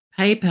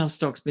PayPal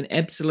stock's been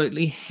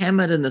absolutely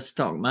hammered in the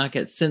stock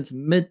market since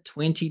mid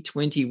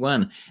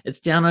 2021.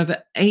 It's down over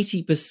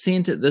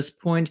 80% at this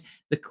point.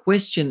 The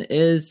question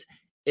is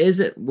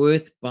it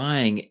worth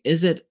buying?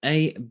 Is it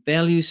a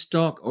value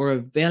stock or a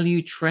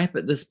value trap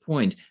at this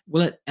point?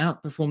 Will it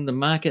outperform the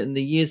market in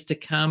the years to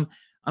come?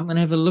 I'm going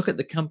to have a look at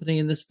the company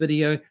in this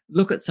video,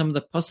 look at some of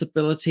the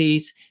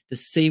possibilities to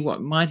see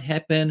what might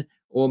happen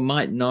or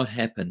might not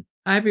happen.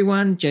 Hi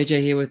everyone,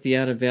 JJ here with The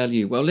Art of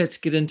Value. Well, let's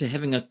get into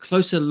having a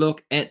closer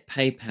look at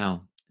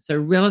PayPal. So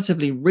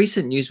relatively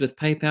recent news with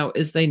PayPal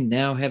is they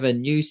now have a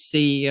new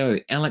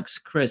CEO,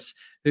 Alex Chriss,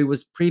 who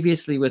was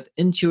previously with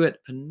Intuit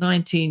for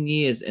 19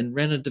 years and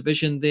ran a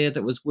division there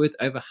that was worth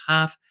over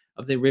half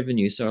of their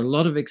revenue. So a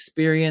lot of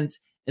experience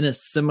in a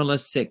similar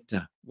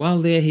sector.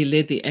 While there, he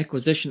led the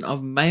acquisition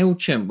of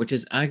MailChimp, which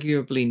is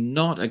arguably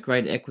not a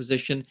great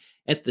acquisition.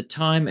 At the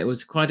time, it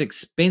was quite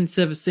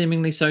expensive,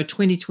 seemingly so.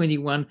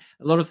 2021,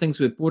 a lot of things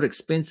were bought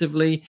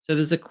expensively. So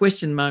there's a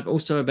question mark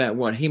also about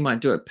what he might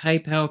do at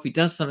PayPal. If he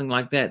does something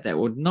like that, that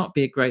would not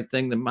be a great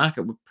thing. The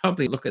market would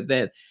probably look at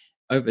that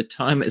over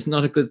time. It's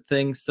not a good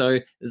thing. So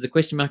there's a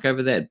question mark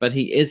over that, but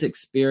he is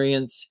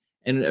experienced,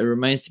 and it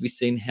remains to be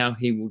seen how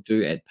he will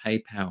do at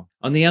PayPal.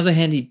 On the other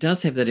hand, he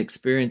does have that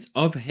experience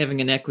of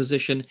having an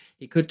acquisition.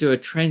 He could do a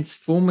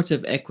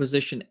transformative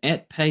acquisition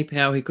at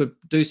PayPal. He could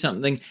do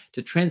something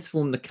to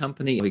transform the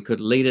company. He could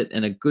lead it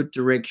in a good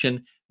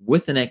direction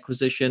with an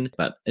acquisition,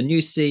 but a new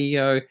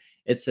CEO,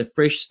 it's a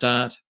fresh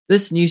start.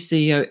 This new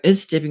CEO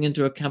is stepping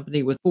into a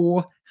company with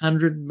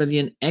 400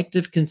 million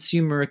active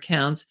consumer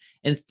accounts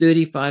and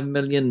 35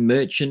 million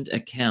merchant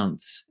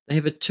accounts. They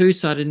have a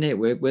two-sided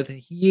network with a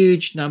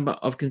huge number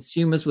of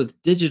consumers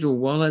with digital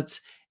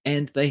wallets,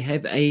 and they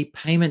have a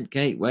payment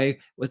gateway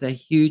with a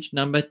huge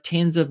number,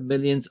 tens of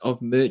millions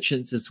of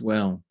merchants as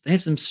well. They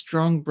have some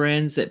strong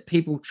brands that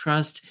people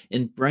trust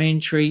in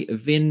Braintree,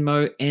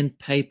 Venmo, and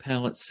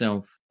PayPal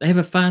itself. They have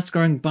a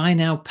fast-growing buy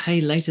now, pay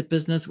later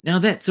business. Now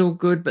that's all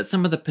good, but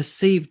some of the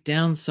perceived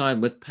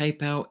downside with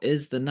PayPal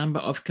is the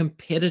number of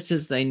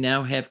competitors they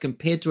now have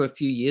compared to a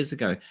few years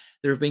ago.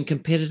 There have been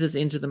competitors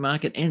enter the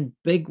market and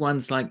big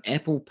ones like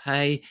Apple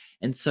Pay.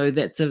 And so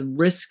that's a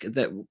risk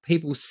that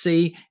people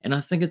see. And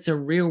I think it's a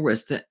real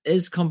risk. There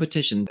is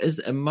competition. Is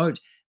a moat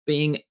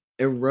being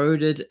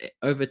eroded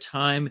over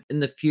time in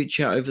the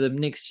future over the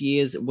next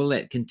years? Will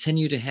that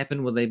continue to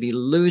happen? Will they be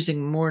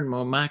losing more and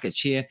more market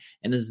share?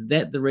 And is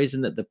that the reason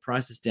that the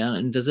price is down?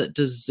 And does it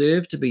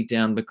deserve to be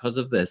down because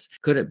of this?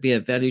 Could it be a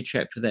value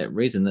trap for that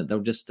reason, that they'll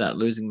just start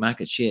losing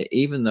market share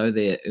even though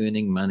they're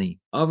earning money?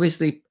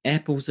 Obviously,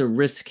 Apple's a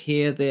risk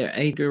here. They're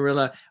a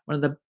gorilla, one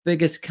of the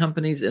biggest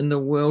companies in the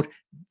world,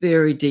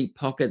 very deep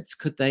pockets.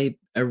 Could they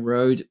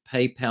erode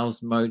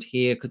PayPal's moat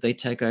here? Could they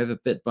take over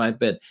bit by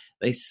bit?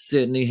 They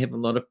certainly have a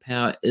lot of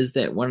power. Is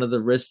that one of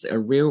the risks, a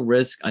real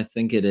risk? I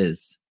think it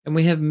is. And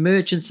we have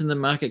merchants in the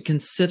market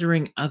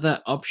considering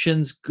other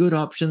options, good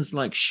options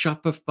like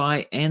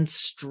Shopify and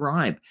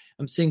Stripe.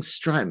 I'm seeing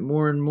Stripe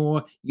more and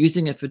more,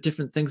 using it for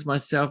different things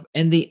myself,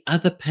 and the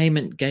other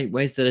payment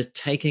gateways that are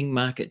taking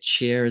market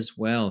share as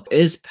well.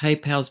 Is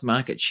PayPal's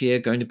market share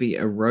going to be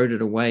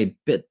eroded away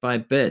bit by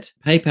bit?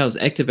 PayPal's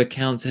active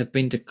accounts have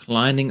been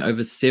declining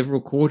over several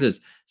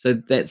quarters, so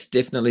that's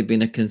definitely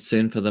been a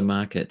concern for the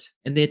market.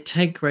 And their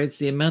take rates,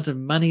 the amount of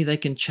money they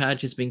can charge,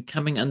 has been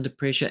coming under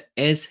pressure,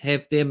 as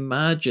have their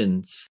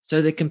margins.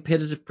 So the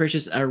competitive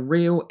pressures are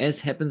real,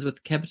 as happens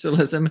with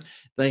capitalism.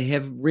 They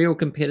have real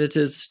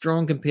competitors,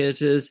 strong competitors.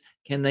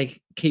 Can they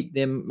keep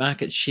their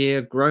market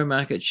share, grow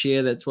market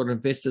share? That's what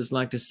investors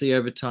like to see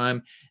over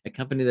time. A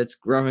company that's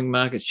growing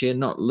market share,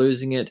 not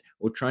losing it,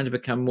 or trying to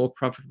become more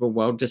profitable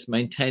while just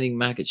maintaining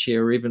market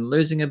share or even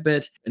losing a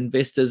bit.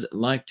 Investors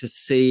like to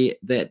see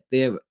that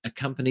they're a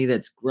company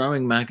that's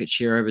growing market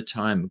share over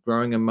time,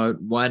 growing a moat,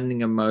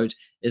 widening a moat.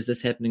 Is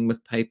this happening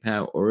with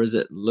PayPal, or is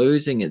it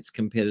losing its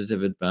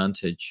competitive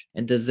advantage?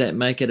 And does that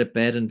make it a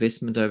bad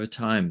investment over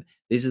time?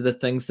 These are the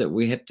things that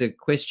we have to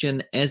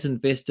question as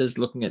investors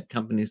looking at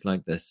companies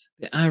like this.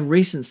 There are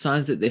recent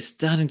signs that they're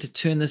starting to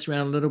turn this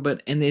around a little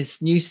bit, and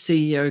this new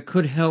CEO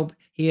could help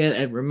here.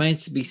 It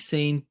remains to be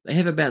seen. They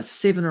have about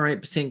 7 or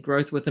 8%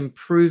 growth with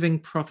improving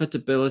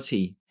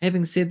profitability.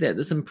 Having said that,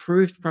 this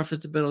improved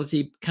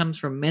profitability comes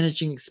from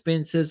managing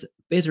expenses,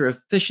 better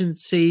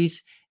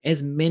efficiencies,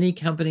 as many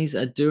companies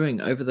are doing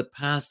over the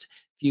past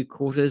few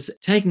quarters.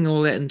 Taking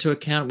all that into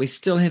account, we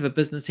still have a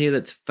business here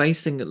that's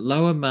facing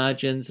lower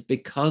margins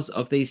because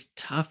of these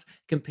tough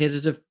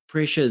competitive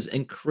pressures,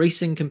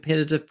 increasing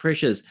competitive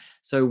pressures.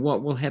 So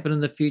what will happen in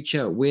the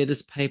future? Where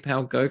does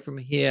PayPal go from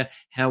here?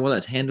 How will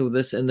it handle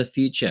this in the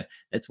future?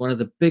 That's one of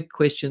the big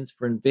questions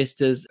for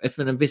investors. If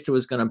an investor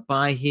was going to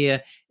buy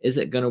here, is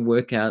it going to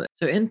work out?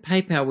 So in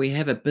PayPal, we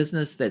have a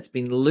business that's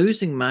been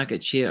losing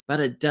market share, but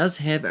it does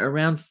have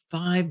around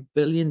 $5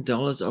 billion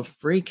of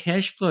free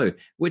cash flow,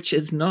 which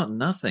is not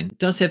nothing. It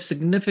does have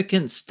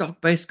significant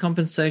stock-based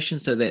compensation,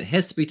 so that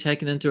has to be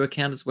taken into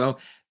account as well,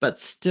 but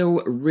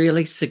still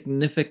really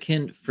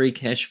significant free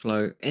cash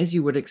flow, as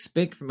you would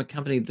expect from a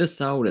company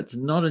this old. It's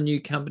not a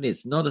new company.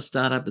 It's not a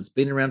startup. It's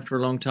been around for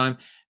a long time,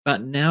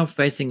 but now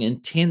facing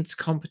intense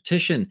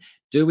competition.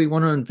 Do we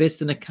want to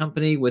invest in a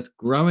company with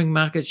growing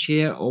market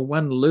share or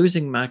one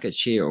losing market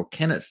share, or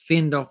can it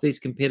fend off these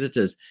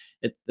competitors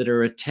that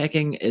are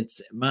attacking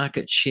its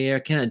market share?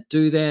 Can it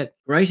do that?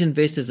 Great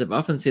investors have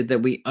often said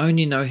that we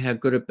only know how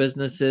good a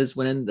business is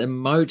when the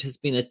moat has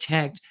been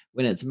attacked,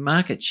 when its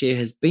market share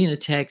has been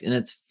attacked and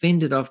it's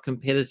fended off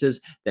competitors,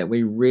 that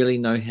we really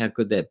know how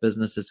good that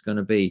business is going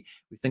to be.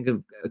 We think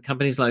of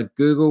companies like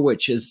Google,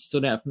 which has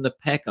stood out from the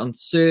pack on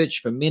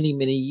search for many,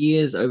 many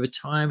years over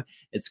time.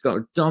 It's got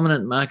a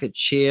dominant market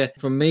share.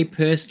 For me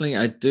personally,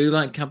 I do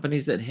like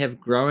companies that have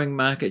growing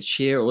market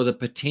share or the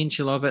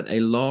potential of it, a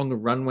long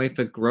runway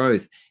for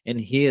growth. And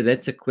here,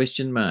 that's a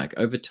question mark.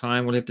 Over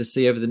time, we'll have to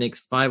see over the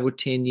next 5 or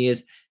 10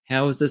 years,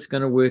 how is this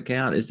going to work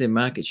out? Is their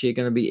market share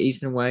going to be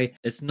eaten away?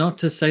 It's not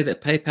to say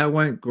that PayPal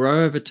won't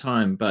grow over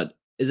time, but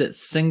is it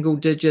single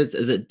digits?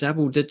 Is it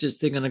double digits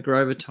they're going to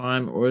grow over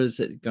time? Or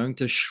is it going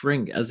to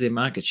shrink? Is their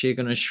market share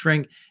going to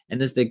shrink?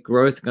 And is their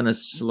growth going to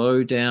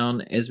slow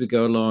down as we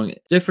go along?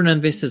 Different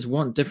investors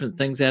want different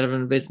things out of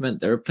an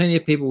investment. There are plenty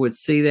of people who would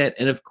see that.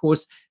 And of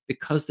course,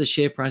 because the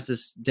share price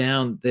is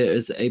down, there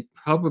is a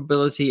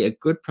probability, a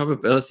good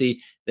probability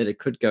that it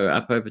could go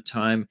up over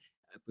time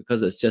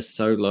because it's just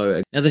so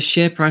low. Now, the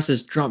share price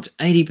has dropped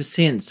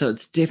 80%, so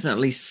it's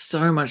definitely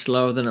so much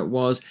lower than it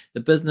was.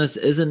 The business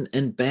isn't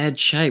in bad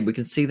shape. We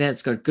can see that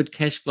it's got good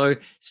cash flow,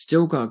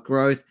 still got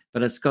growth,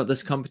 but it's got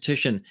this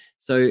competition.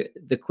 So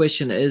the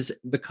question is,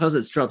 because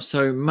it's dropped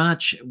so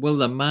much, will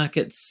the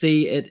market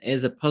see it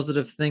as a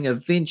positive thing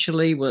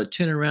eventually? Will it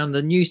turn around?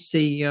 The new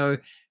CEO,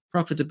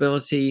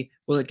 profitability,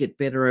 will it get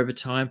better over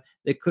time?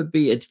 There could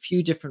be a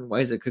few different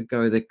ways it could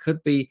go. There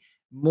could be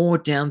more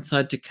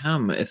downside to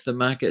come if the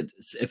market,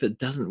 if it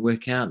doesn't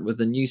work out with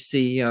the new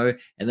CEO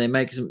and they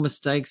make some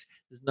mistakes.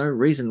 There's no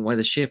reason why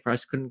the share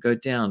price couldn't go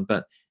down.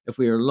 But if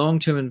we're a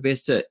long-term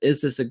investor, is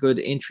this a good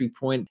entry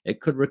point?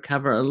 It could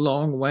recover a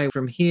long way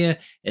from here.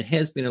 It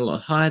has been a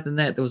lot higher than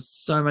that. There was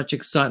so much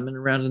excitement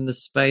around in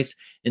this space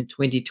in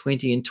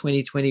 2020 and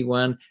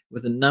 2021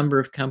 with a number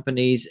of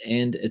companies,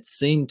 and it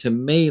seemed to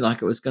me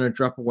like it was going to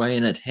drop away,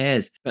 and it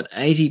has. But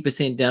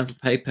 80% down for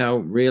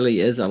PayPal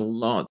really is a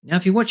lot. Now,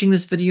 if you're watching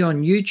this video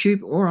on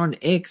YouTube or on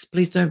X,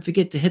 please don't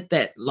forget to hit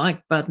that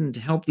like button to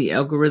help the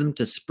algorithm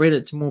to spread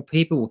it to more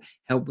people,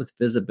 help with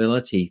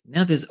visibility.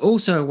 Now, there's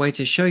also a way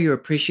to show your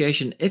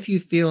appreciation if you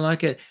feel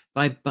like it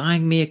by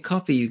buying me a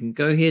coffee. You can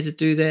go here to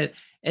do that.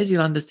 As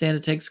you'll understand,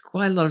 it takes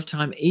quite a lot of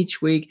time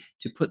each week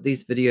to put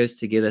these videos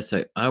together,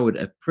 so I would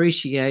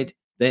appreciate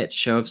that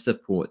show of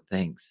support.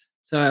 Thanks.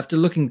 So after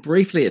looking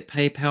briefly at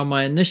PayPal,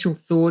 my initial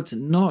thoughts,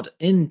 not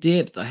in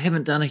depth, I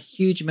haven't done a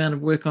huge amount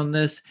of work on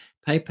this.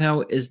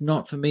 PayPal is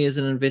not for me as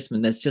an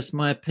investment. That's just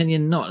my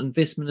opinion, not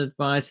investment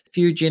advice. A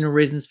few general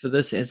reasons for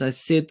this. As I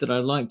said, that I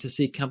like to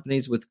see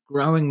companies with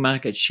growing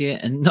market share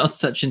and not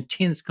such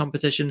intense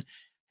competition.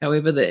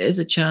 However, there is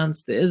a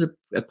chance, there is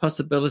a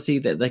possibility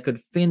that they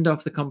could fend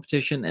off the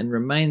competition and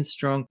remain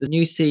strong. The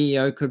new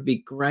CEO could be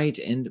great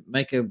and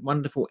make a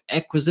wonderful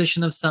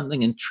acquisition of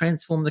something and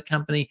transform the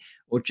company,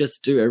 or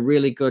just do a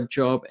really good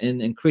job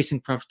in increasing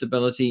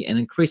profitability and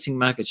increasing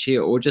market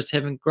share, or just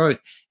having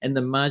growth. And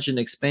the margin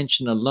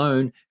expansion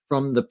alone,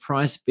 from the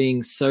price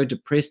being so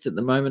depressed at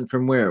the moment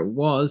from where it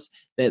was,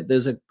 that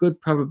there's a good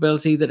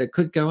probability that it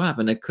could go up.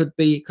 And it could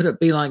it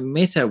be like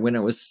Meta when it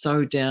was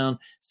so down,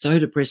 so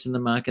depressed in the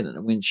market, and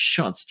it went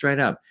shot straight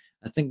up.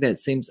 I think that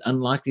seems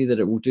unlikely that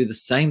it will do the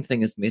same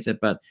thing as Meta,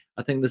 but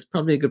I think there's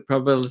probably a good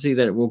probability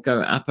that it will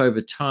go up over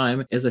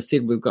time. As I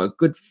said, we've got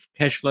good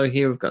cash flow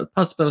here, we've got the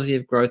possibility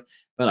of growth,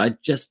 but I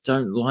just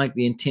don't like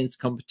the intense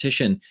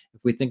competition.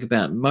 If we think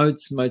about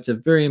moats are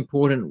very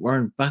important.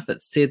 Warren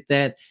Buffett said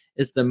that.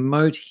 Is the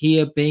moat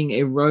here being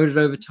eroded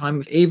over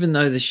time? Even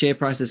though the share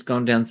price has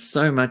gone down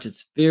so much,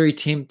 it's very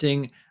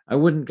tempting. I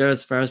wouldn't go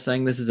as far as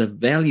saying this is a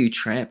value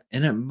trap,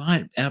 and it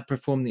might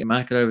outperform the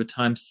market over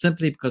time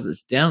simply because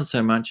it's down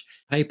so much.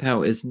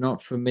 PayPal is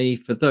not for me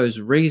for those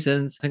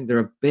reasons. I think there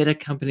are better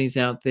companies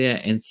out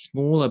there, and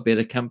smaller,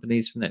 better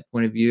companies from that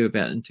point of view,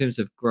 about in terms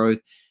of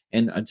growth.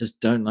 And I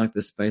just don't like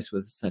the space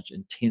with such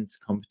intense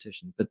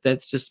competition. But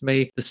that's just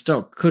me. The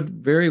stock could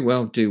very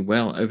well do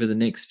well over the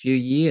next few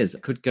years.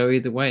 It could go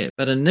either way.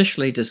 But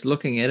initially, just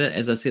looking at it,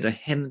 as I said, I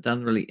hadn't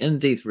done really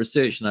in-depth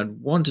research, and I'd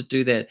want to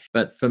do that.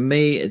 But for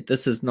me,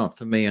 this is not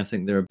for me. I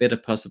think there are better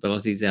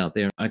possibilities out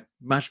there. I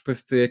much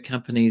prefer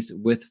companies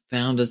with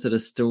founders that are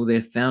still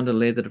there,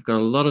 founder-led, that have got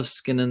a lot of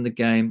skin in the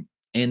game.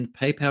 And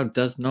PayPal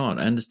does not.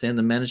 I understand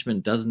the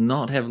management does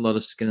not have a lot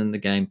of skin in the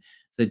game.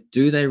 So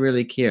do they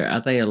really care? Are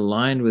they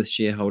aligned with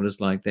shareholders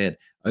like that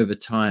over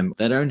time?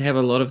 They don't have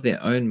a lot of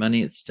their own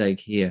money at stake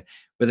here.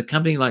 With a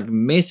company like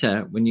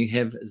Meta, when you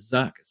have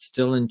Zuck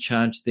still in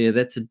charge there,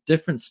 that's a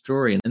different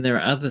story. And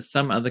there are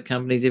some other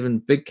companies, even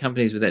big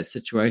companies with that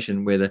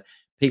situation, where the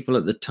people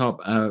at the top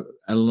are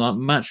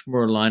much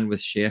more aligned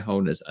with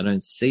shareholders. I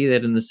don't see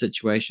that in this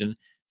situation.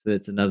 So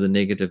that's another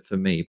negative for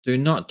me. Do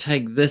not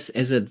take this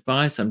as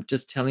advice. I'm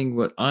just telling you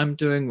what I'm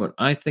doing, what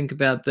I think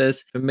about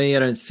this. For me, I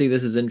don't see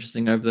this as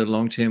interesting over the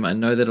long term. I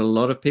know that a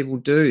lot of people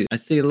do. I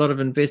see a lot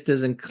of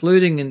investors,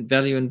 including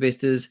value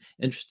investors,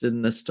 interested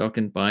in this stock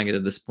and buying it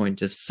at this point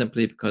just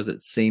simply because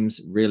it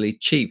seems really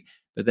cheap.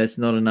 But that's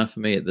not enough for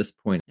me at this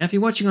point. Now, if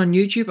you're watching on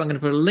YouTube, I'm going to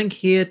put a link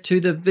here to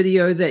the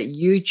video that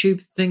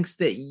YouTube thinks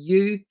that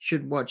you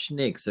should watch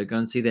next. So go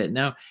and see that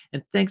now.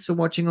 And thanks for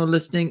watching or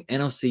listening,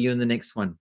 and I'll see you in the next one.